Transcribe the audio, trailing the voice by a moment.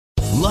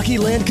Lucky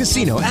Land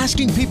Casino,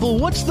 asking people,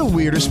 what's the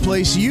weirdest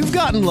place you've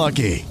gotten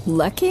lucky?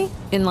 Lucky?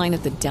 In line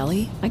at the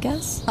deli, I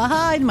guess?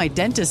 Aha, in my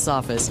dentist's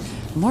office.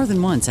 More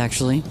than once,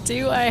 actually.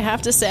 Do I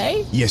have to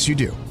say? Yes, you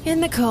do. In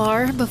the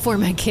car before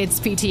my kids'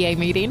 PTA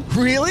meeting.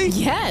 Really?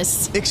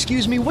 Yes.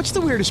 Excuse me, what's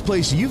the weirdest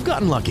place you've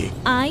gotten lucky?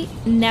 I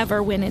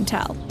never win and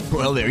tell.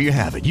 Well, there you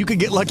have it. You can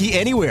get lucky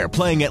anywhere,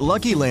 playing at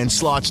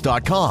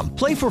LuckyLandSlots.com.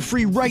 Play for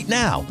free right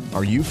now.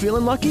 Are you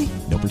feeling lucky?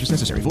 No purchase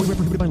necessary. Void where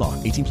prohibited by law.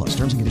 18 plus.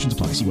 Terms and conditions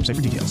apply. See website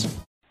for details.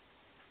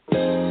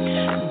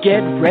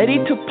 Get ready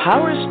to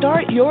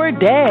PowerStart your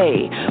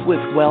day with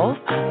wealth,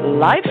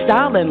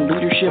 lifestyle, and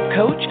leadership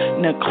coach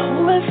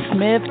Nicola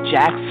Smith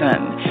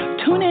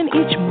Jackson. Tune in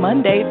each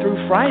Monday through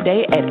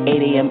Friday at 8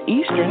 a.m.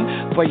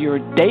 Eastern for your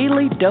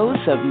daily dose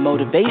of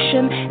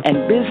motivation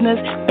and business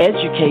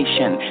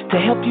education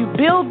to help you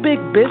build big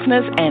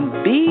business and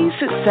be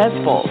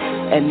successful.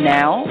 And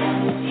now,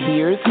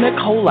 here's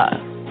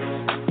Nicola.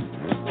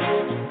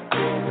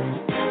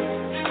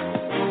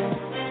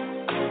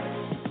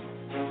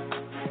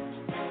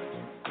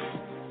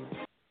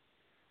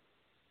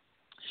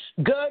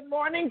 Good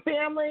morning,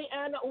 family,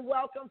 and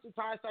welcome to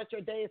PowerStart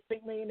Your Day. It's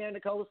Pink Millionaire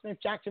Nicola Smith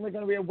Jackson. We're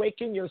going to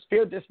reawaken your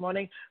spirit this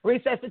morning,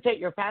 resuscitate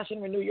your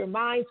passion, renew your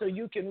mind so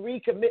you can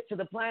recommit to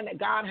the plan that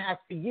God has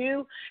for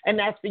you, and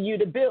that's for you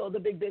to build the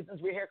big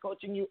business. We're here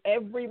coaching you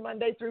every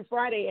Monday through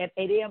Friday at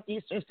 8 a.m.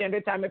 Eastern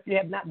Standard Time. If you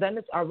have not done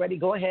this already,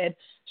 go ahead,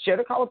 share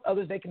the call with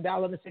others. They can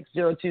dial in the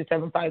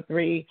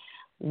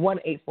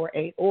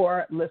 602-753-1848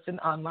 or listen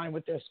online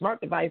with their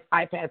smart device,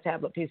 iPad,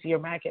 tablet, PC, or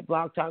Mac at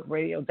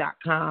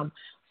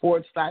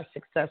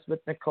blogtalkradio.com/success with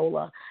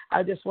Nicola.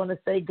 I just want to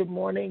say good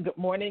morning,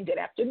 good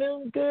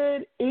afternoon,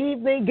 good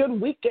evening, good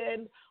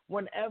weekend,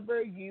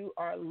 whenever you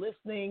are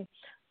listening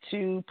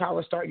to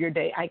PowerStart Your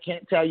Day. I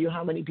can't tell you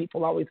how many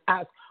people always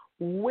ask,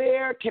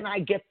 where can I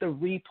get the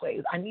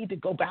replays? I need to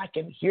go back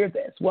and hear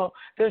this. Well,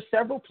 there's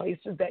several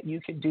places that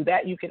you can do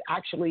that. You can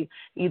actually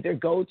either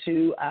go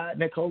to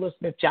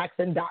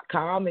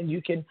NicolaSmithJackson.com and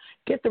you can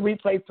get the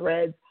replay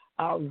threads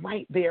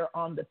right there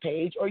on the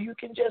page, or you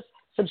can just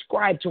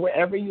subscribe to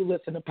wherever you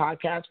listen to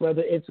podcasts,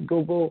 whether it's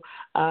Google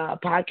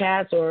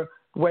Podcasts or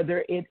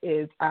whether it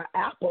is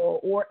Apple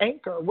or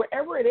Anchor,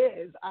 wherever it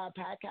is,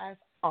 podcasts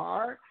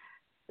are,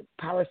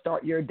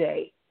 PowerStart Your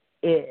Day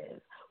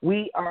is.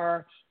 We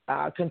are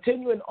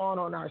continuing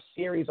on our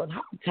series on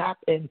how to tap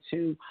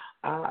into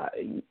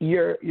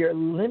your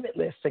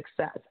limitless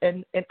success.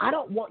 And I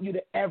don't want you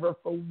to ever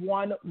for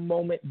one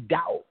moment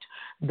doubt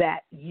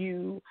that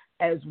you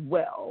as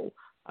well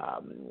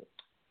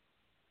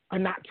are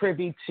not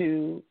privy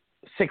to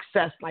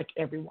success like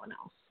everyone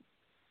else.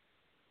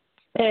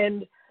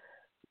 And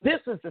this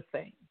is the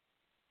thing.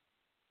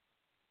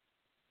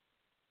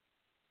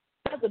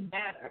 It doesn't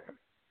matter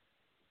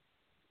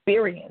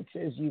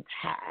experiences you've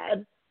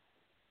had.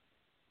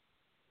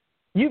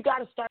 You've got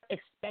to start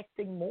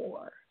expecting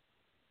more.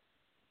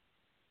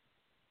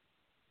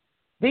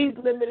 These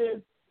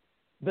limited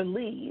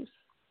beliefs,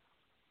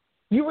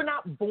 you were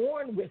not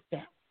born with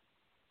them.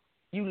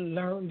 You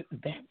learned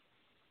them.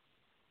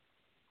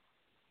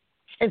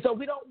 And so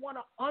we don't want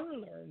to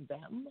unlearn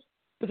them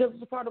because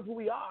it's a part of who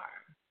we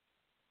are.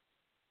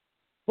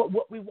 But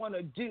what we want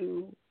to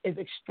do is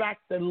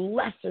extract the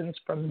lessons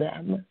from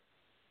them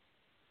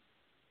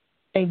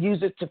and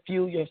use it to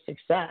fuel your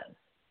success.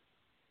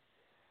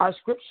 Our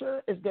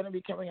scripture is going to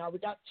be coming out. We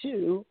got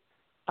two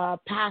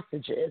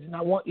passages, and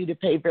I want you to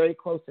pay very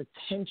close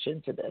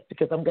attention to this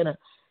because I'm going to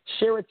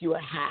share with you a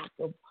hack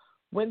of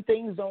when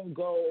things don't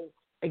go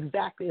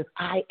exactly as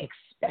I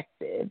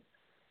expected.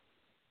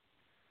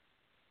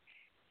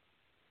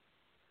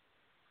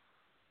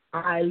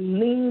 I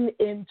lean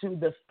into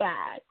the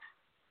fact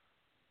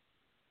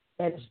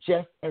that it's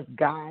just as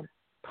God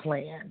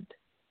planned.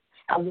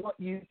 I want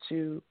you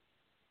to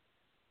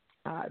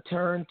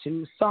turn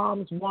to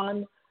Psalms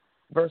 1,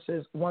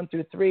 verses 1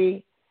 through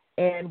 3,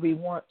 and we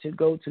want to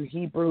go to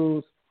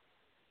Hebrews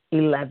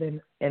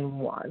 11 and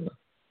 1.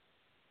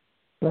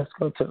 Let's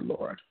go to the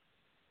Lord.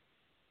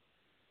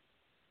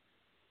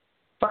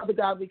 Father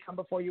God, we come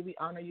before you. We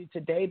honor you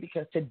today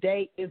because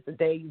today is the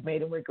day you've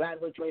made, and we're glad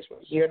and rejoice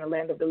we're here in the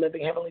land of the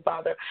living. Heavenly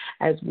Father,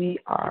 as we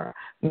are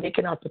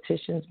making our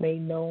petitions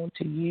made known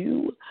to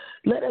you,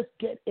 let us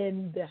get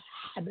in the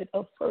habit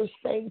of first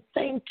saying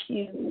thank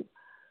you.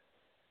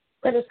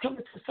 Let us come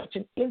into such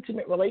an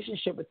intimate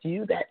relationship with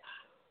you that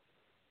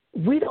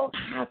we don't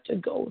have to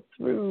go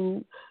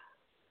through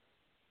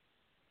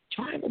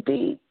trying to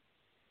be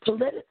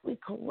politically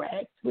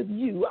correct with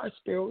you, our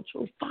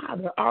spiritual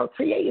Father, our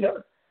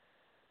Creator.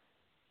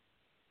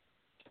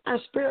 Our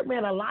spirit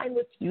man align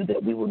with you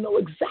that we will know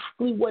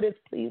exactly what is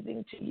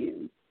pleasing to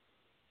you.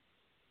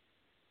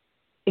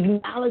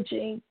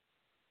 Acknowledging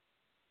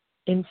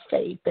in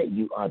faith that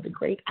you are the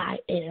great I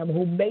am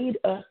who made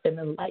us in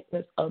the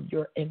likeness of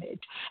your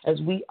image as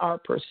we are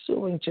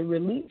pursuing to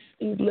release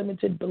these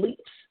limited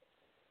beliefs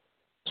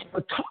that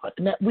we're taught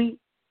and that we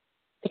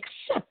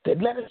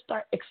accepted. Let us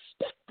start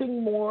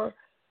expecting more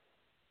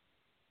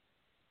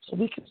so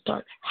we can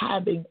start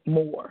having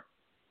more.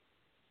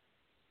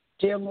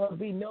 Dear Lord,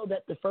 we know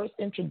that the first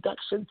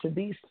introduction to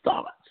these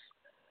thoughts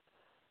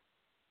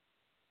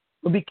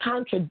will be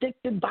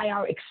contradicted by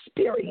our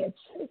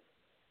experiences.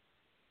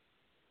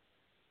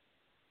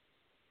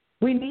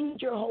 We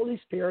need your Holy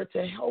Spirit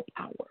to help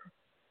our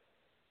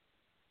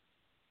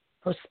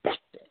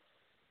perspective.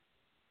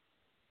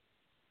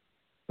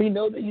 We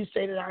know that you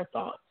say that our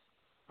thoughts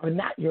are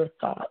not your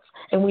thoughts,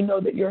 and we know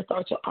that your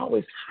thoughts are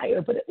always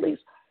higher, but at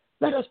least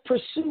let us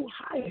pursue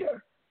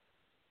higher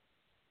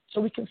so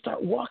we can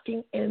start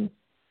walking in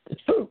the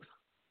truth.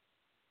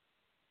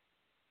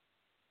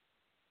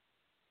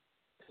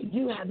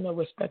 You have no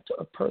respect to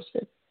a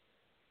person,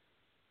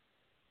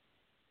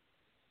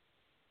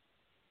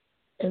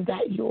 and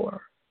that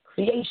your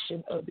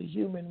creation of the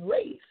human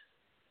race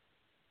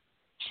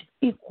has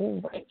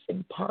equal rights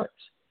and parts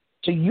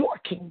to your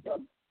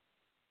kingdom.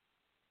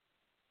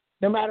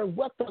 No matter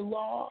what the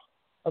law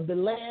of the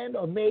land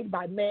or made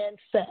by man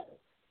says.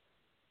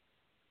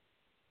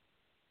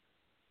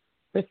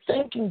 We're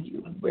thanking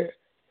you and we're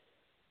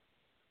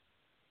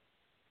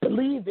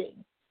believing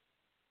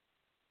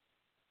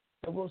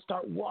that we'll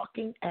start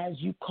walking as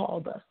you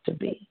called us to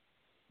be,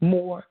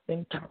 more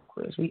than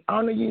conquerors. We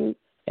honor you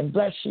and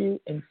bless you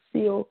and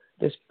seal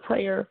this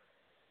prayer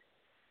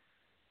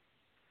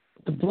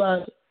with the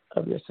blood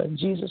of your Son,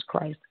 Jesus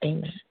Christ.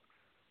 Amen.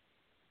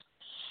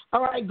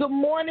 All right, good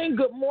morning,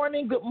 good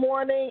morning, good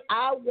morning.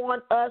 I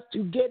want us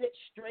to get it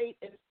straight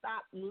and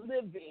stop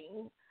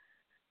living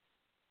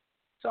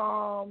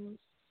Psalms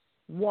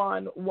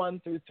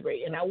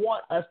 1:1-3. And I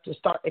want us to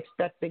start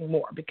expecting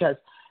more, because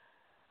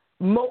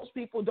most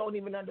people don't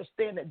even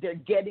understand that they're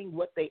getting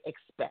what they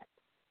expect.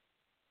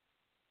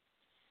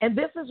 And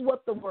this is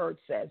what the word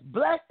says.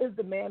 Blessed is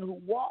the man who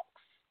walks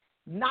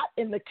not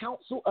in the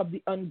counsel of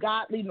the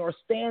ungodly, nor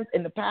stands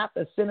in the path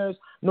of sinners,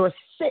 nor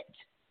sits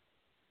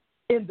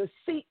in the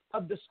seat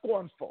of the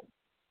scornful.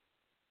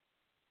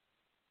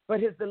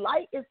 But his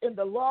delight is in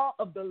the law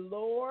of the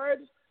Lord,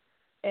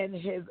 and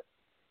his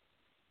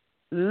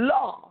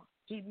law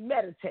he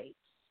meditates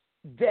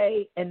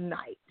day and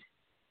night.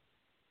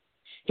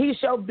 He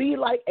shall be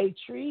like a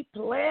tree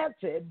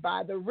planted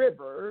by the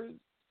rivers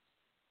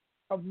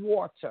of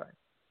water,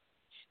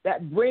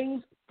 that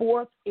brings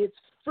forth its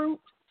fruit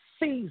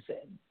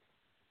season,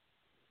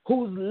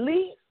 whose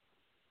leaf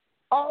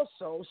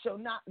also shall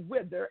not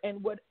wither,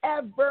 and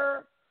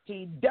whatever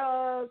he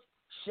does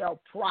shall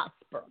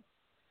prosper.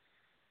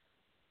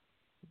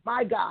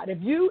 My God, if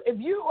you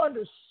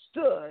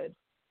understood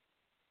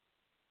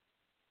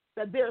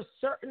that there are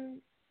certain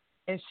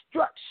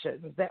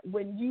instructions that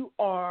when you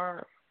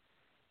are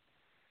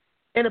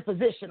in a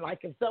position, like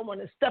if someone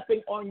is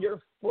stepping on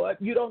your foot,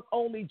 you don't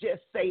only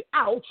just say,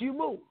 ouch, you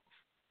move.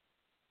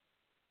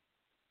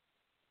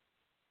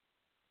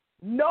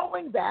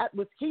 Knowing that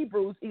with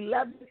Hebrews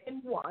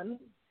 11:1,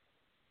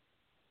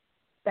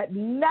 that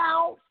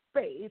now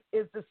faith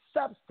is the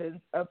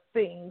substance of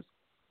things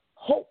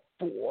hoped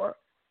for,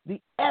 the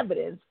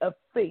evidence of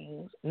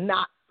things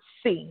not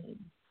seen.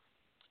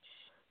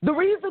 The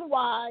reason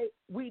why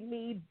we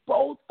need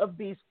both of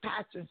these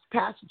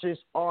passages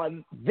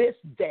on this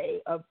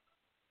day of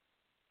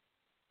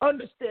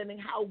understanding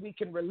how we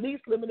can release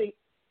limiting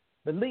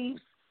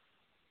beliefs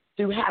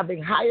through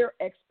having higher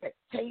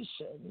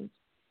expectations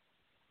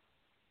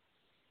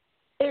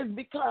is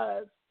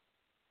because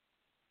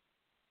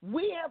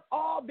we have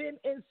all been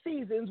in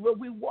seasons where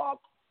we walk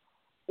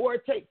or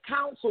take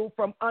counsel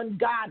from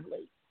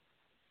ungodly.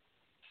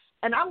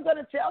 And I'm going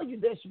to tell you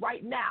this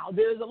right now.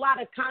 There's a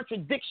lot of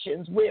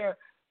contradictions where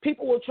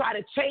people will try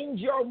to change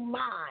your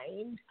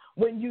mind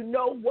when you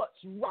know what's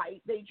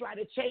right. They try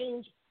to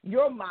change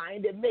your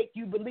mind and make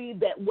you believe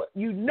that what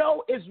you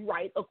know is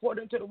right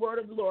according to the word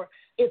of the Lord,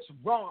 it's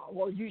wrong,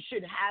 or you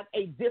should have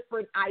a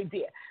different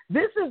idea.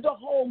 This is the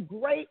whole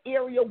gray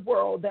area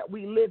world that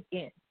we live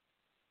in.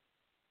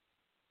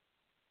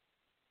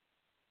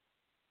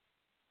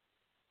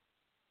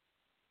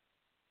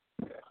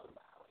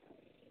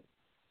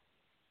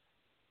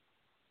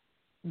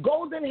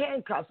 Golden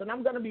handcuffs, and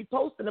I'm going to be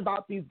posting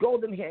about these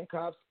golden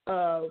handcuffs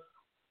of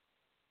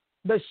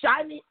the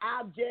shiny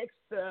objects,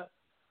 the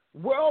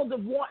world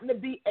of wanting to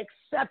be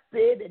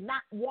accepted and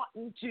not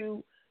wanting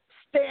to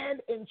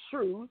stand in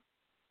truth,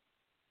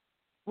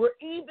 where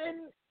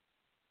even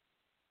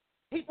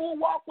people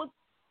walk with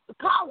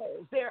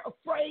collars. They're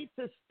afraid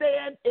to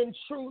stand in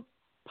truth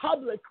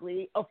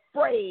publicly,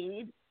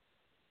 afraid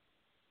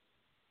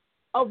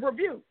of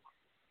rebuke,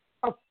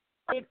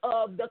 afraid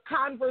of the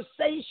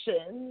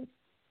conversation,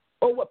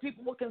 or what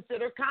people will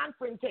consider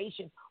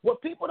confrontation.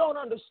 What people don't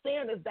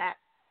understand is that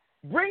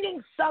bringing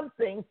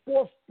something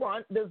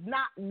forefront does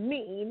not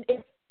mean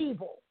it's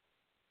evil.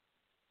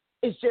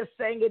 It's just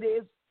saying it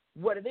is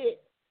what it is.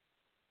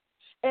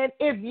 And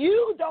if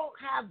you don't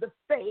have the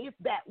faith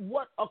that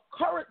what a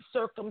current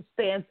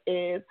circumstance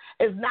is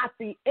not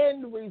the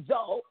end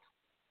result,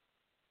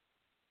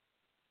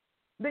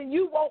 then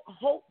you won't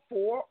hope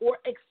for or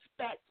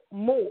expect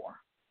more.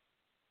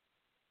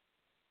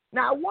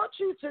 Now, I want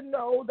you to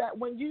know that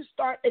when you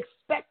start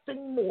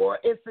expecting more,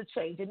 it's a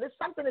change. And it's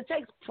something that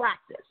takes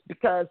practice,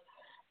 because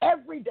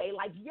every day,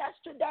 like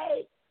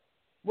yesterday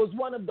was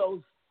one of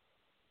those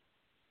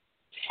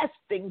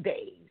testing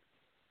days.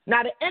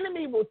 Now, the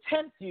enemy will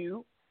tempt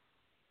you,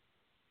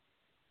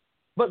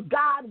 but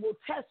God will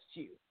test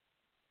you.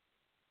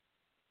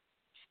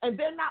 And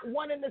they're not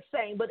one and the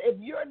same, but if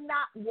you're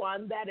not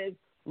one that is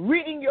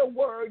reading your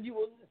word, you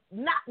will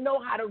not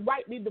know how to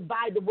rightly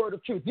divide the word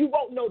of truth. You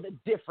won't know the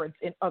difference,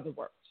 in other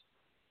words.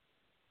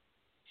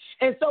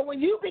 And so when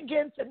you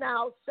begin to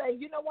now say,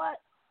 you know what?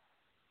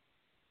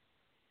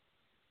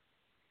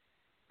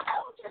 I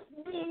don't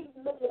just need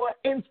more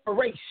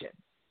inspiration.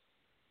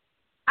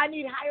 I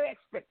need higher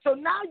expectations. So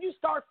now you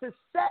start to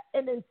set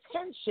an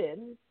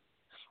intention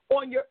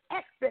on your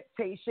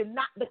expectation,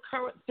 not the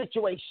current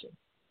situation.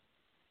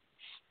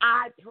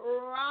 I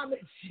promise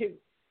you,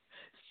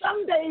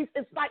 some days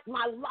it's like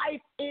my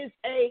life is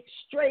a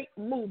straight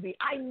movie.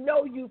 I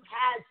know you've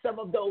had some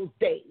of those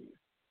days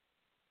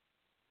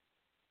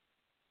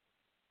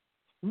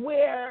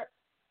where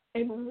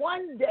in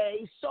one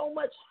day so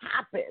much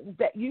happens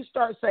that you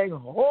start saying,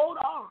 hold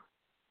on,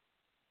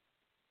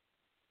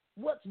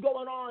 what's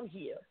going on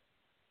here?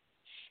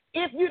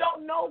 If you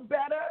don't know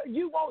better,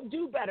 you won't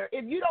do better.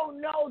 If you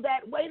don't know that,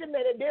 wait a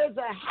minute, there's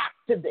a hack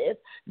to this.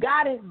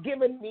 God has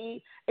given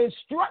me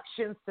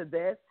instructions to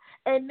this.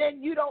 And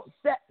then you don't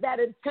set that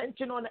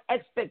intention on the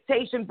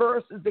expectation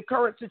versus the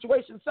current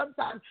situation.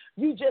 Sometimes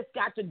you just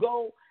got to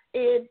go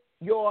in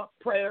your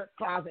prayer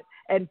closet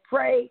and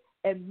pray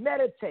and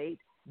meditate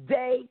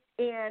day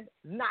and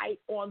night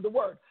on the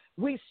word.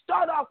 We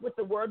start off with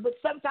the word, but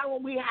sometimes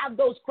when we have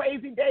those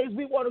crazy days,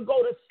 we want to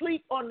go to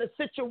sleep on the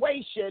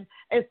situation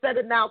instead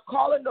of now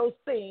calling those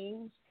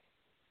things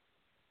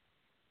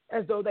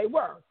as though they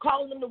were,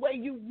 calling them the way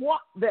you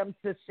want them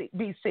to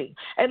be seen.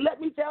 And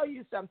let me tell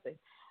you something.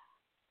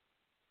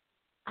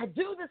 I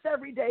do this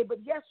every day, but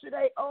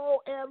yesterday,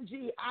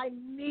 OMG, I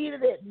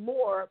needed it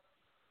more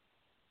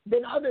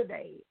than other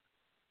days.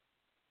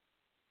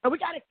 And we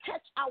got to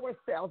catch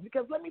ourselves,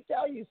 because let me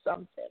tell you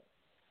something.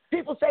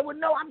 People say, well,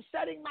 no, I'm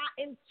setting my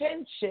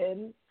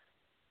intention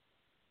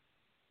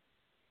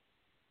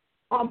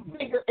on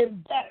bigger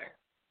and better.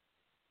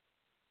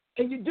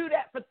 And you do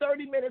that for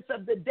 30 minutes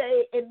of the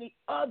day, and the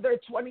other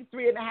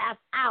 23 and a half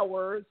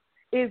hours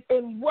is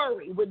in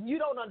worry, when you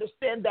don't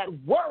understand that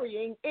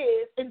worrying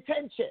is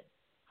intention.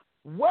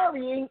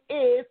 Worrying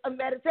is a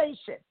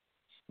meditation.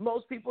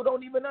 Most people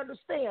don't even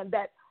understand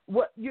that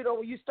when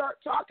you start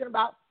talking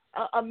about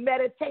a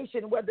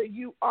meditation, whether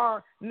you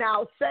are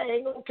now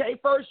saying, okay,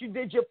 first you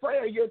did your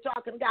prayer, you're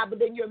talking to God, but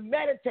then you're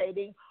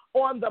meditating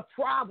on the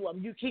problem.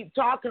 You keep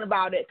talking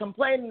about it,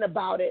 complaining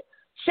about it,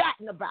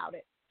 chatting about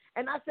it.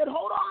 And I said,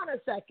 hold on a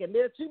second.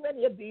 There are too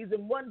many of these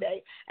in one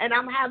day, and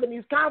I'm having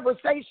these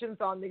conversations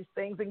on these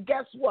things, and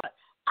guess what?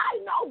 I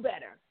know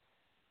better.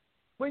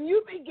 When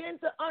you begin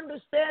to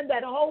understand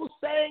that whole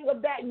saying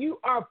of that you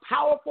are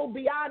powerful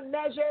beyond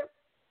measure,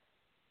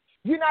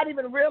 you're not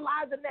even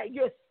realizing that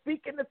you're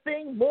speaking the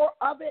thing, more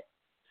of it.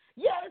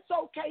 Yeah, it's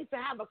okay to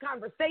have a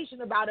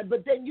conversation about it,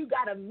 but then you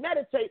got to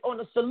meditate on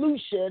the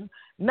solution,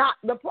 not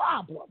the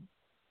problem.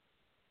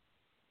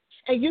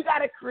 And you got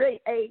to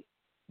create a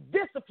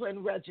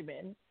discipline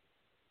regimen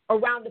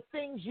around the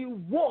things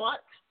you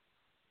want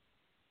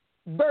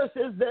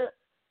versus the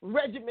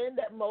regimen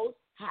that most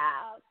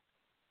have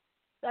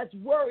that's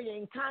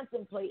worrying,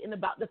 contemplating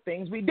about the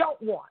things we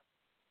don't want.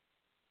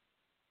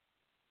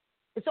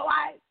 And so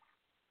I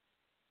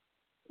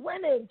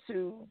went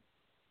into,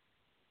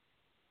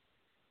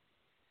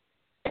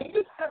 and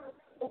you gotta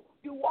know who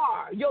you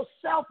are. Your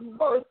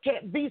self-worth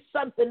can't be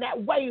something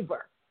that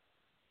waver.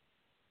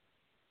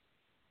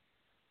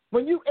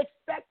 When you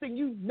expect and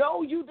you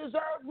know you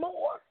deserve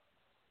more,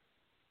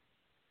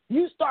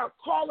 you start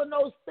calling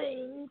those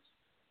things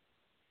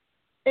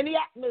in the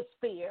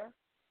atmosphere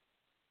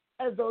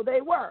as though they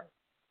were.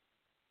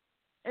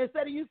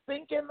 Instead of you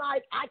thinking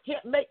like, I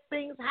can't make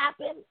things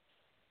happen,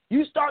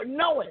 you start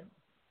knowing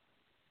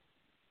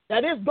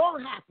that it's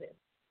going to happen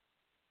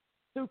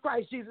through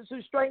Christ Jesus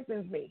who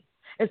strengthens me.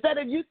 Instead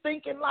of you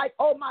thinking like,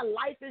 oh, my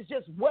life is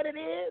just what it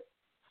is,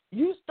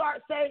 you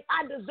start saying,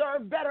 I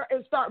deserve better,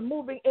 and start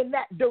moving in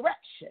that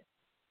direction.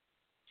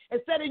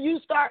 Instead of you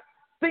start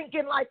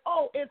thinking like,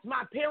 oh, it's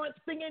my parents'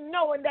 thing, and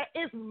knowing that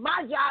it's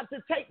my job to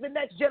take the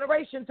next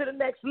generation to the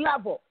next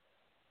level.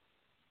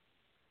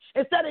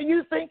 Instead of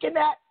you thinking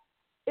that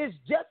it's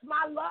just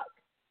my luck,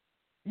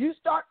 you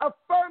start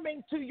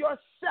affirming to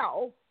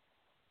yourself.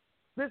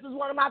 This is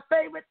one of my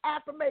favorite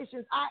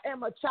affirmations. I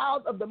am a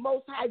child of the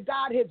Most High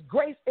God. His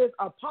grace is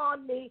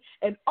upon me,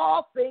 and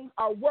all things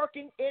are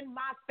working in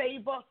my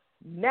favor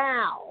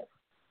now.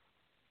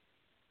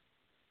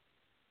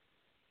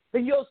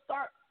 Then you'll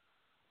start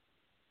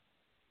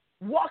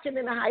walking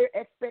in a higher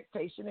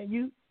expectation, and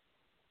you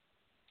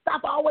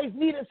stop always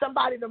needing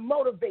somebody to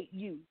motivate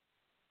you.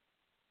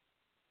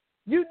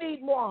 You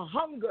need more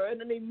hunger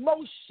and an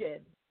emotion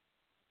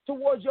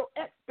towards your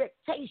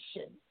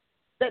expectation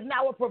that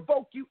now will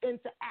provoke you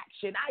into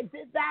action. I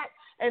did that,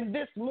 and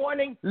this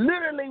morning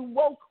literally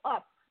woke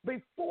up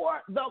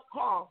before the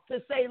call to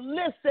say,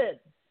 listen,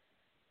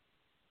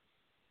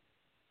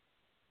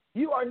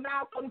 You are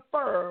now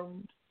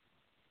confirmed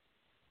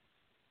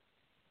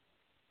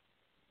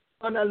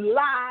on a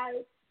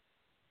live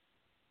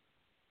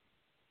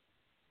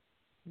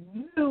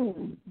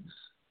news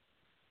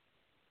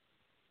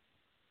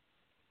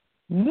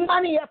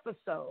money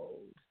episode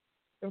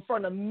in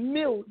front of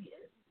millions.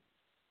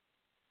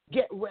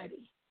 Get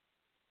ready.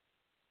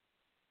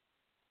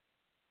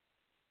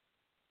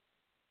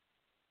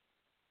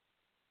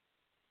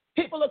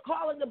 People are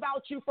calling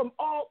about you from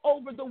all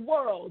over the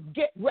world.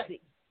 Get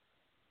ready.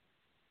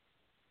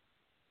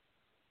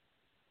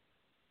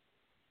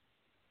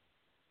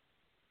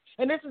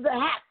 And this is a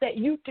hack that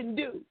you can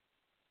do.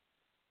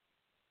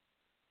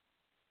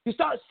 You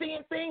start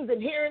seeing things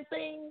and hearing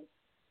things.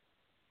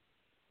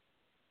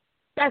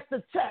 That's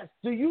the test.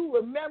 Do you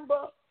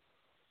remember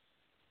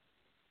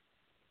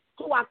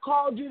who I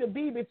called you to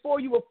be before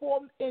you were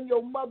formed in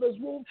your mother's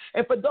womb?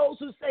 And for those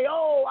who say,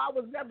 oh, I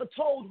was never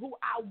told who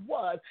I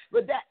was,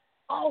 but that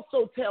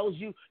also tells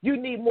you you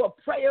need more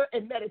prayer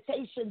and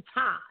meditation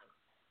time.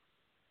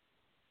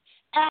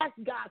 Ask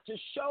God to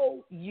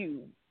show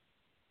you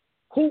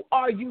who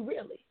are you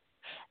really.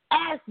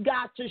 Ask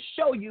God to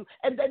show you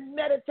and then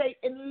meditate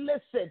and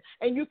listen.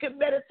 And you can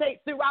meditate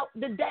throughout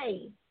the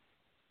day.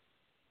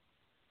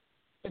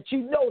 But you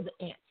know the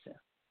answer.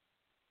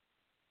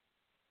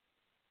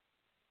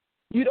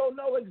 You don't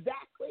know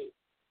exactly.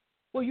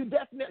 Well, you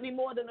definitely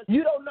more than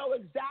you don't know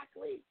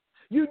exactly.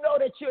 You know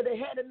that you're the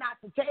head and not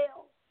the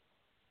tail.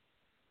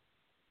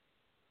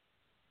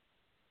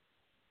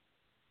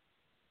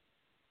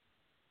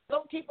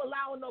 Don't keep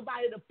allowing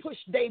nobody to push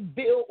their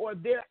bill or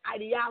their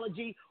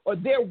ideology or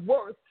their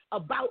worth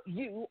about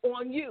you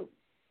on you.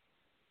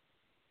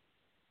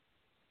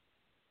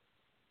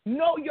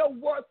 Know your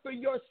worth for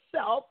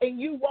yourself, and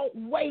you won't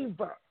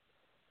waver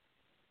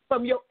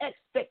from your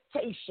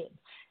expectations.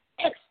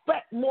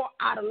 Expect more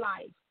out of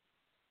life,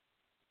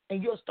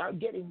 and you'll start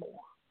getting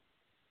more.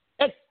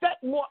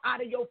 Expect more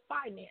out of your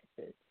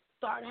finances.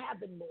 Start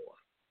having more.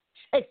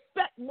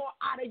 Expect more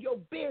out of your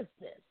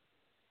business.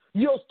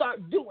 You'll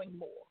start doing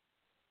more.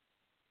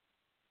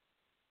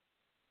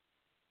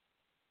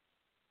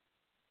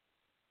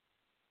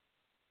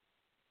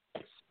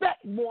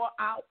 Expect more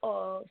out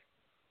of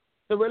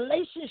the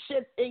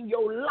relationships in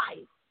your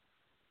life.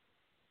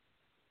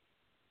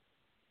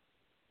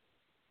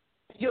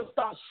 You'll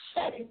start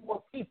shedding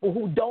more people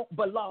who don't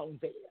belong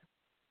there.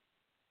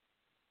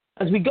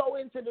 As we go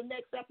into the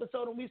next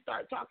episode and we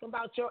start talking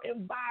about your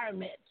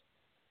environment,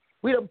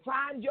 we done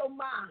primed your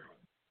mind.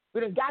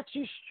 We done got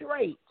you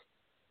straight.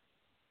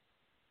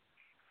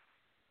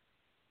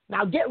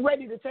 Now get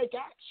ready to take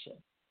action.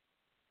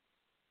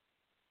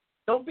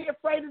 Don't be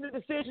afraid of the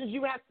decisions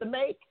you have to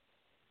make.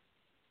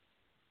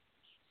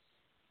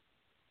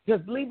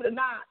 Because believe it or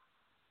not,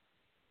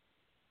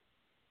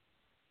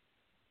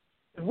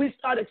 if we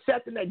start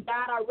accepting that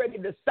God already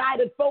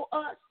decided for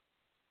us,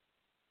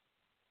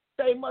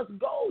 they must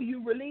go,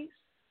 you release.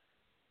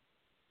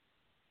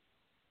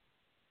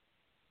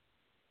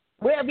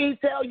 Wherever he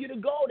tells you to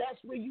go,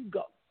 that's where you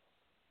go.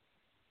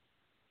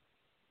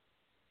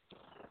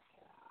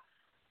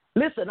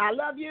 Listen, I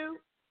love you.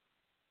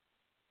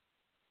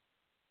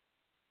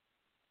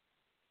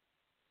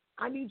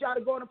 I need y'all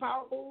to go in a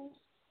Power Moves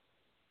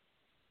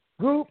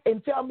group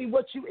and tell me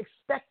what you're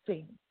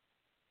expecting.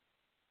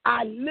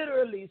 I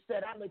literally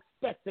said I'm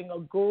expecting a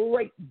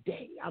great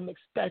day. I'm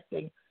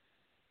expecting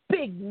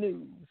big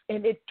news.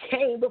 And it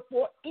came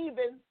before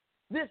even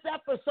this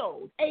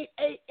episode, 8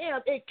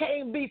 a.m. It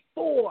came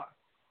before.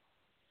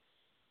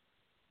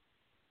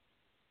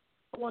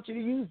 I want you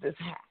to use this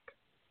hack.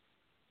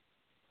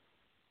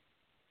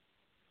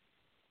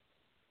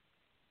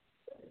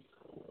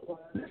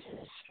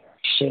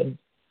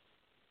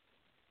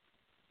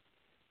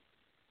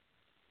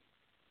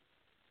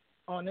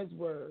 On his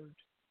word.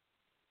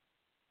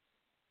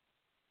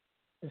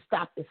 And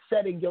stop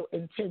setting your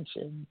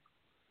intentions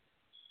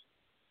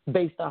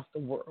based off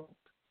the world.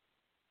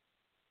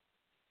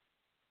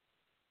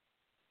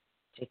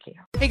 Take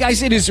care. Hey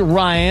guys, it is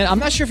Ryan. I'm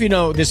not sure if you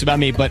know this about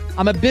me, but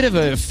I'm a bit of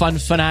a fun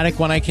fanatic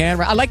when I can.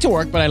 I like to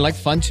work, but I like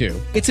fun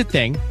too. It's a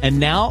thing. And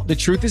now the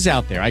truth is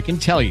out there. I can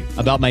tell you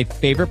about my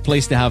favorite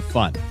place to have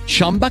fun.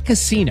 Chumba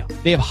Casino.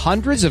 They have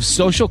hundreds of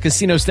social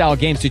casino style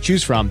games to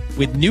choose from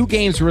with new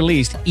games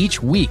released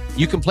each week.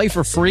 You can play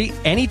for free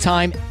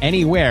anytime,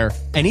 anywhere.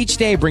 And each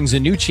day brings a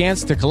new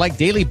chance to collect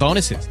daily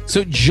bonuses.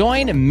 So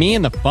join me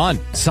in the fun.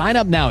 Sign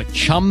up now at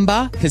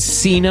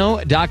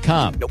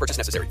ChumbaCasino.com. No purchase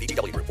necessary.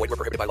 VGW Group. Void where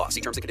prohibited by law.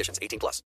 See terms and conditions. 18+.